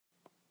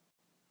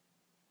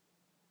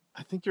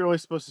I think you're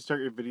always supposed to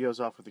start your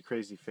videos off with a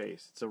crazy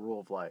face. It's a rule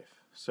of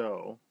life.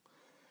 So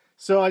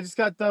I just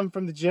got done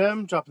from the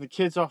gym, dropping the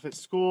kids off at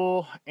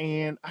school,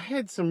 and I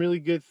had some really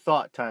good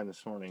thought time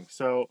this morning.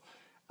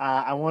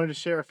 I wanted to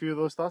share a few of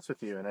those thoughts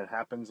with you, and it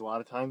happens a lot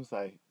of times.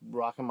 I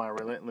rocking my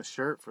Relentless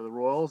shirt for the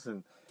Royals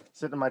and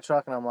sitting in my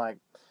truck, and I'm like,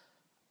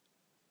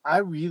 I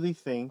really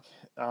think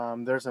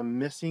there's a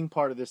missing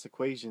part of this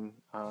equation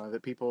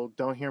that people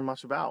don't hear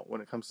much about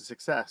when it comes to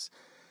success.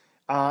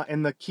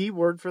 And the key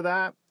word for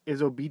that is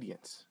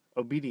obedience.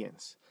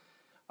 Obedience.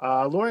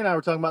 Lori and I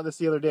were talking about this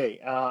the other day,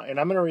 and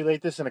I'm going to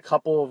relate this in a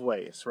couple of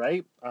ways,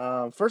 right?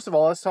 First of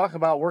all, let's talk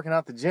about working out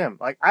at the gym.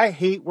 Like, I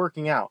hate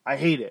working out. I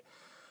hate it.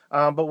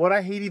 But what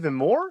I hate even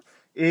more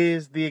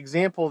is the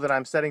example that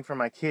I'm setting for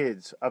my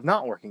kids of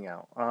not working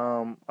out,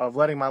 of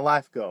letting my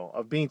life go,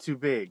 of being too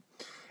big.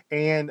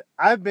 And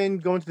I've been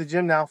going to the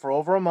gym now for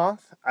over a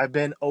month. I've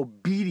been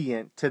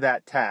obedient to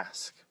that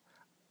task.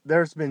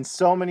 There's been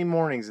so many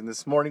mornings, and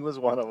this morning was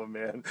one of them,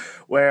 man,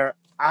 where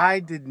I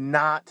did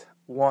not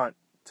want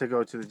to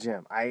go to the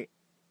gym. I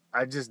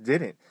just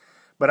didn't.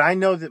 But I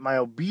know that my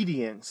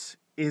obedience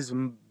is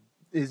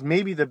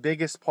maybe the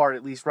biggest part,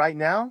 at least right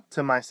now,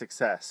 to my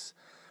success.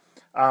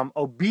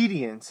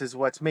 Obedience is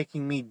what's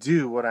making me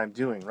do what I'm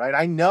doing, right?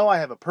 I know I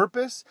have a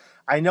purpose.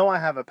 I know I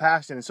have a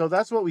passion. And so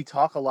that's what we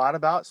talk a lot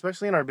about,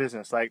 especially in our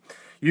business. Like,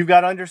 you've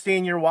got to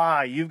understand your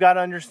why. You've got to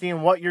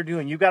understand what you're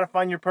doing. You've got to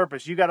find your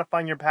purpose. You've got to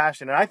find your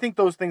passion. And I think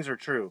those things are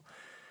true.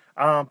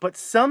 But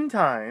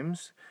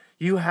sometimes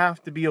you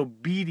have to be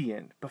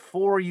obedient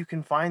before you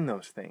can find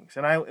those things.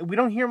 And we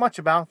don't hear much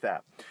about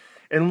that.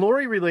 And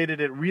Lori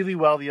related it really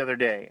well the other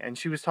day. And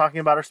she was talking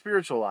about her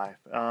spiritual life,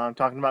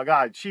 talking about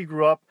God. She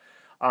grew up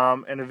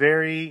in a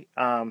very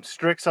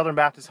strict Southern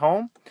Baptist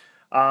home.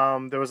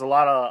 There was a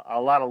lot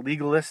of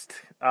legalist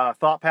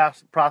thought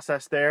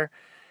process there,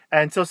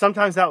 and so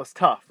sometimes that was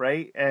tough,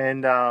 right?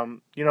 And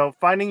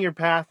finding your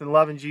path and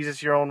loving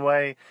Jesus your own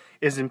way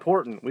is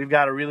important. We've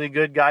got a really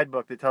good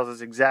guidebook that tells us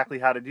exactly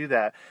how to do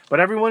that, but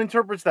everyone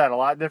interprets that a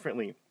lot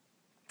differently.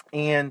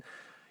 And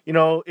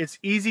it's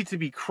easy to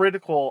be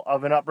critical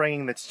of an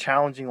upbringing that's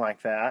challenging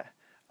like that.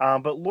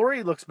 But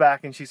Lori looks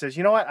back and she says,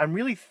 you know what? I'm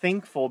really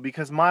thankful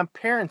because my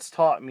parents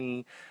taught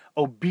me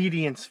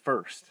obedience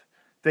first.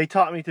 They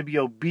taught me to be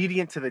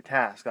obedient to the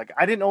task. Like,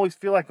 I didn't always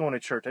feel like going to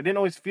church. I didn't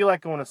always feel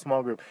like going to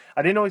small group.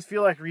 I didn't always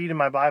feel like reading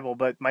my Bible.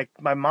 But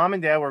my mom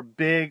and dad were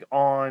big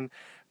on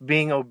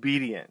being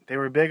obedient. They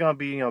were big on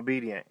being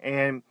obedient.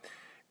 And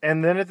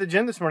then at the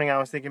gym this morning, I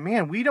was thinking,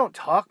 man, we don't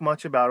talk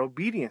much about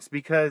obedience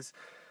because,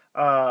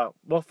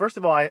 well, first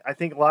of all, I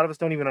think a lot of us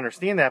don't even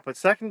understand that. But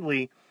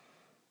secondly,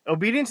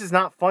 obedience is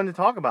not fun to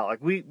talk about.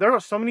 Like, there are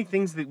so many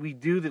things that we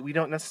do that we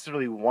don't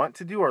necessarily want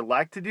to do or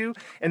like to do,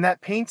 and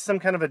that paints some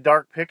kind of a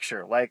dark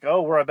picture. Like,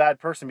 oh, we're a bad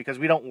person because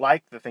we don't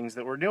like the things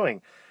that we're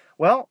doing.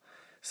 Well,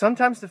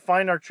 sometimes to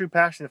find our true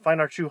passion, to find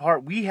our true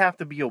heart, we have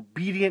to be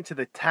obedient to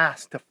the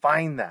task to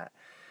find that.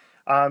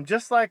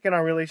 Just like in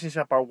our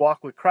relationship, our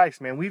walk with Christ,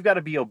 man, we've got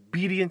to be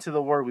obedient to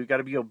the Word. We've got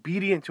to be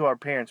obedient to our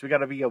parents. We've got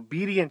to be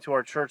obedient to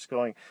our church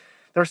going.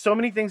 There are so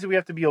many things that we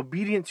have to be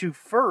obedient to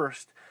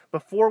first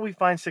before we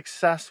find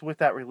success with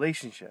that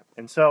relationship.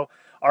 And so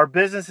our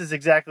business is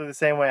exactly the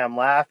same way. I'm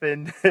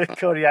laughing.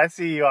 Cody, I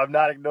see you. I'm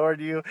not ignoring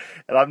you.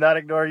 And I'm not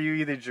ignoring you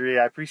either, Dree.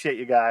 I appreciate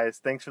you guys.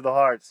 Thanks for the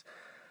hearts.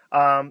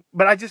 But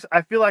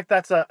I feel like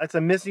it's a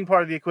missing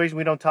part of the equation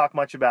we don't talk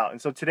much about.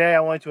 And so today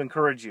I wanted to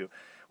encourage you.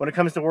 When it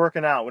comes to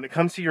working out, when it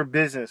comes to your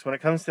business, when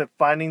it comes to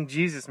finding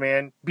Jesus,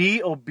 man,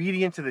 be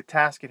obedient to the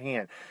task at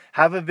hand.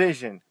 Have a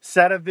vision.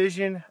 Set a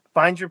vision.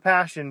 Find your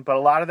passion. But a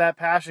lot of that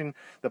passion,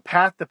 the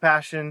path to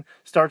passion,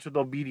 starts with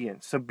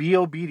obedience. So be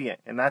obedient.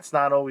 And that's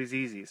not always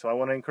easy. So I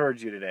want to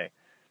encourage you today.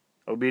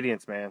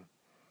 Obedience, man.